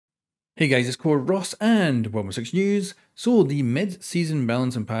Hey guys, it's Core Ross and World War 6 News. So the mid-season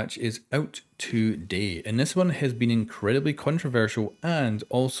balancing patch is out today, and this one has been incredibly controversial, and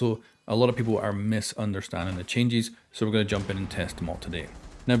also a lot of people are misunderstanding the changes, so we're going to jump in and test them all today.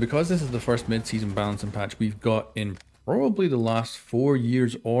 Now, because this is the first mid-season balancing patch we've got in probably the last 4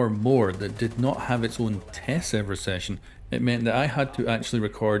 years or more that did not have its own test server session, it meant that I had to actually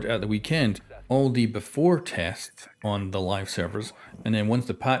record at the weekend all the before tests on the live servers, and then once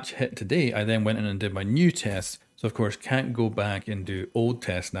the patch hit today, I then went in and did my new tests. So of course can't go back and do old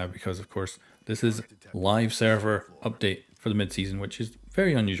tests now because of course this is live server update for the mid-season, which is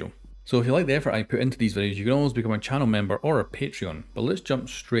very unusual. So if you like the effort I put into these videos, you can always become a channel member or a Patreon, but let's jump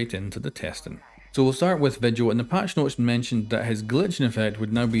straight into the testing. So we'll start with Vigil, and the patch notes mentioned that his glitching effect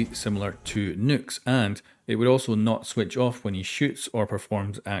would now be similar to Nokk's, and it would also not switch off when he shoots or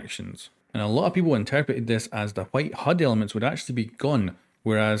performs actions. And a lot of people interpreted this as the white HUD elements would actually be gone,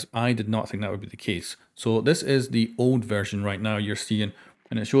 whereas I did not think that would be the case. So this is the old version right now you're seeing,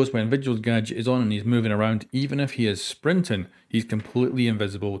 and it shows when Vigil's gadget is on and he's moving around, even if he is sprinting, he's completely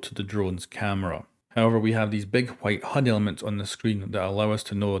invisible to the drone's camera. However, we have these big white HUD elements on the screen that allow us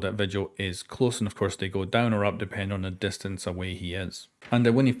to know that Vigil is close, and of course they go down or up depending on the distance away he is. And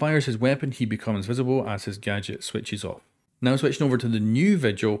that when he fires his weapon, he becomes visible as his gadget switches off. Now switching over to the new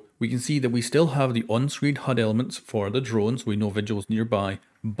Vigil, we can see that we still have the on-screen HUD elements for the drones, we know Vigil's nearby,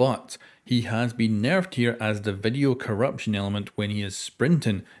 but he has been nerfed here as the video corruption element when he is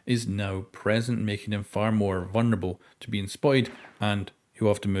sprinting is now present, making him far more vulnerable to being spotted, and he'll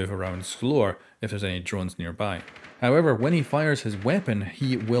have to move around slower if there's any drones nearby. However, when he fires his weapon,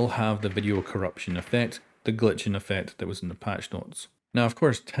 he will have the video corruption effect, the glitching effect that was in the patch notes. Now of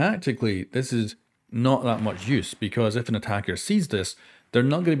course tactically this is not that much use, because if an attacker sees this, they're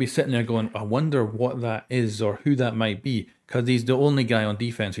not going to be sitting there going, I wonder what that is or who that might be, because he's the only guy on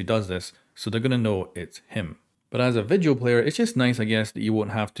defense who does this, so they're going to know it's him. But as a Vigil player, it's just nice, I guess, that you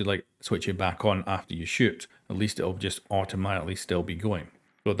won't have to like switch it back on after you shoot. At least it'll just automatically still be going.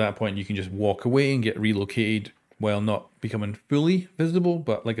 So at that point you can just walk away and get relocated while not becoming fully visible,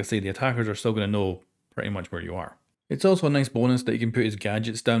 but like I say, the attackers are still going to know pretty much where you are. It's also a nice bonus that you can put his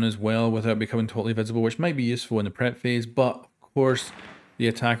gadgets down as well without becoming totally visible, which might be useful in the prep phase, but of course the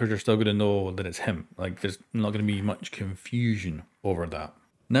attackers are still going to know that it's him. Like there's not going to be much confusion over that.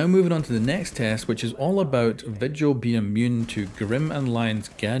 Now moving on to the next test, which is all about Vigil being immune to Grim and Lion's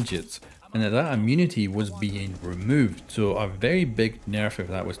gadgets, and that immunity was being removed, so a very big nerf if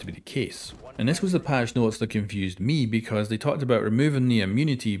that was to be the case. And this was the patch notes that confused me, because they talked about removing the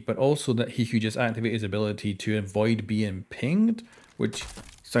immunity, but also that he could just activate his ability to avoid being pinged, which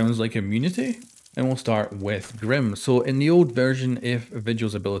sounds like immunity. And we'll start with Grim. So in the old version, if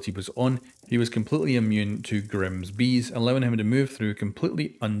Vigil's ability was on, he was completely immune to Grim's bees, allowing him to move through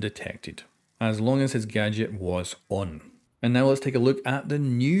completely undetected, as long as his gadget was on. And now let's take a look at the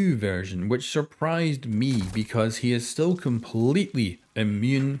new version, which surprised me because he is still completely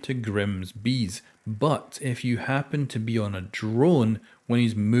immune to Grimm's bees. But if you happen to be on a drone when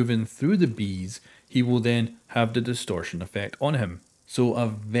he's moving through the bees, he will then have the distortion effect on him. So a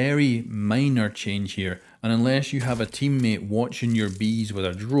very minor change here, and unless you have a teammate watching your bees with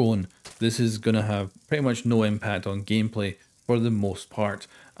a drone, this is going to have pretty much no impact on gameplay for the most part,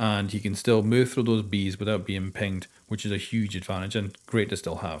 and he can still move through those bees without being pinged, which is a huge advantage and great to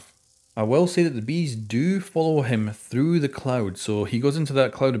still have. I will say that the bees do follow him through the cloud, so he goes into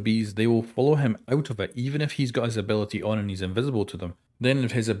that cloud of bees, they will follow him out of it, even if he's got his ability on and he's invisible to them. Then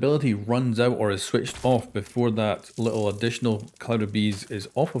if his ability runs out or is switched off before that little additional cloud of bees is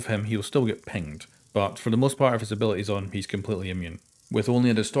off of him, he'll still get pinged. But for the most part, if his ability is on, he's completely immune, with only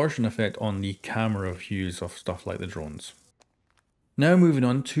a distortion effect on the camera views of stuff like the drones. Now moving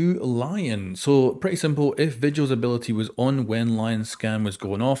on to Lion. So pretty simple, if Vigil's ability was on when Lion's scan was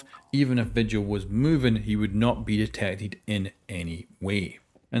going off, even if Vigil was moving, he would not be detected in any way.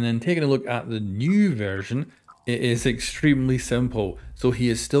 And then taking a look at the new version, it is extremely simple. So he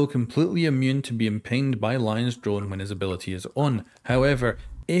is still completely immune to being pinged by Lion's drone when his ability is on. However,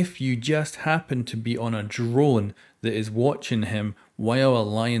 if you just happen to be on a drone that is watching him while a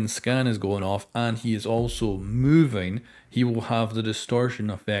Lion scan is going off and he is also moving, he will have the distortion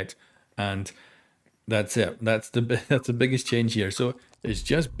effect, and that's it. That's the biggest change here. So it's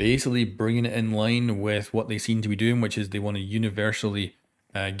just basically bringing it in line with what they seem to be doing, which is they want to universally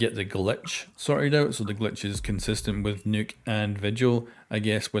get the glitch sorted out. So the glitch is consistent with Nokk and Vigil, I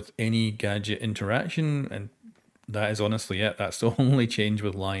guess, with any gadget interaction, and that is honestly it. That's the only change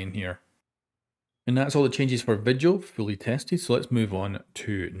with Lion here. And that's all the changes for Vigil, fully tested. So let's move on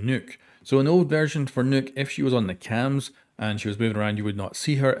to Nokk. So an old version for Nokk, if she was on the cams, and she was moving around, you would not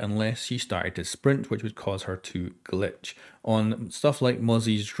see her unless she started to sprint, which would cause her to glitch. On stuff like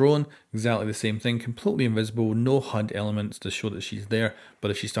Mozzie's drone, exactly the same thing, completely invisible, no HUD elements to show that she's there,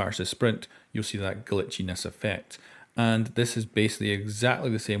 but if she starts to sprint, you'll see that glitchiness effect. And this is basically exactly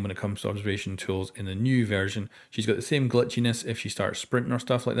the same when it comes to observation tools in the new version. She's got the same glitchiness if she starts sprinting or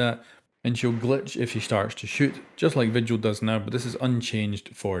stuff like that, and she'll glitch if she starts to shoot, just like Vigil does now, but this is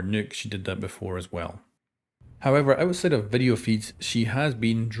unchanged for Nokk. She did that before as well. However, outside of video feeds, she has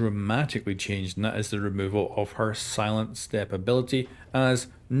been dramatically changed, and that is the removal of her silent step ability, as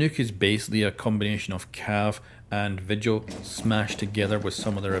Nokk is basically a combination of Cav and Vigil smashed together with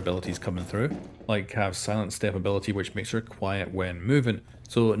some of their abilities coming through, like Cav's silent step ability, which makes her quiet when moving.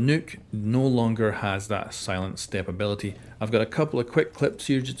 So Nokk no longer has that silent step ability. I've got a couple of quick clips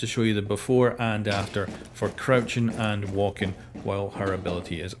here just to show you the before and after for crouching and walking while her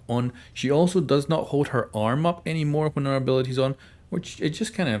ability is on. She also does not hold her arm up anymore when her ability is on, which it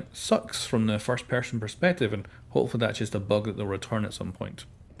just kind of sucks from the first person perspective, and hopefully that's just a bug that they'll return at some point.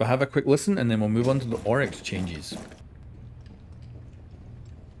 But have a quick listen and then we'll move on to the Oryx changes.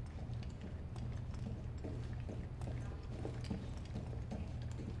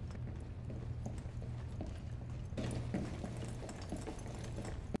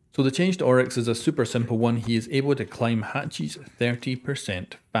 So the change to Oryx is a super simple one. He is able to climb hatches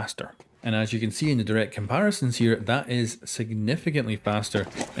 30% faster. And as you can see in the direct comparisons here, that is significantly faster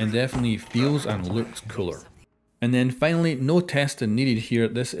and definitely feels and looks cooler. And then finally, no testing needed here.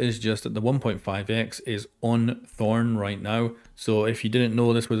 This is just that the 1.5x is on Thorn right now. So if you didn't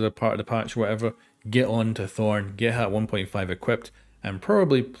know this was a part of the patch or whatever, get on to Thorn, get her 1.5 equipped, and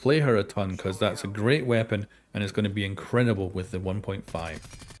probably play her a ton, because that's a great weapon and it's going to be incredible with the 1.5.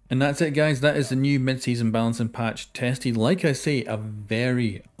 And that's it, guys. That is the new mid-season balancing patch tested. Like I say, a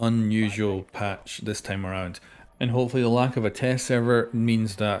very unusual patch this time around. And hopefully the lack of a test server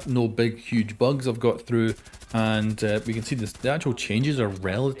means that no big huge bugs have got through, and we can see this, the actual changes are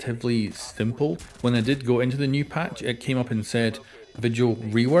relatively simple. When I did go into the new patch, it came up and said Vigil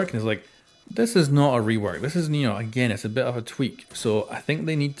rework, and it's like, this is not a rework. This is, you know, again, it's a bit of a tweak. So I think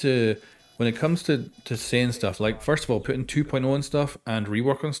they need to, when it comes to saying stuff, like first of all, putting 2.0 on stuff and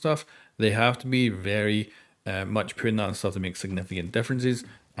rework on stuff, they have to be very much putting that on stuff that makes significant differences,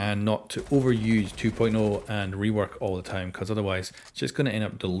 and not to overuse 2.0 and rework all the time, because otherwise it's just going to end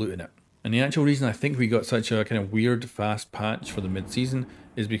up diluting it. And the actual reason I think we got such a kind of weird fast patch for the mid-season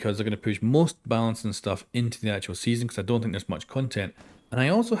is because they're going to push most balance and stuff into the actual season, because I don't think there's much content. And I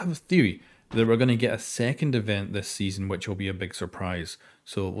also have a theory that we're going to get a second event this season, which will be a big surprise.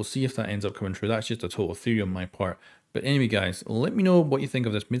 So we'll see if that ends up coming true. That's just a total theory on my part. But anyway, guys, let me know what you think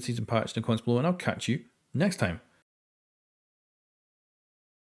of this mid-season patch in the comments below, and I'll catch you next time.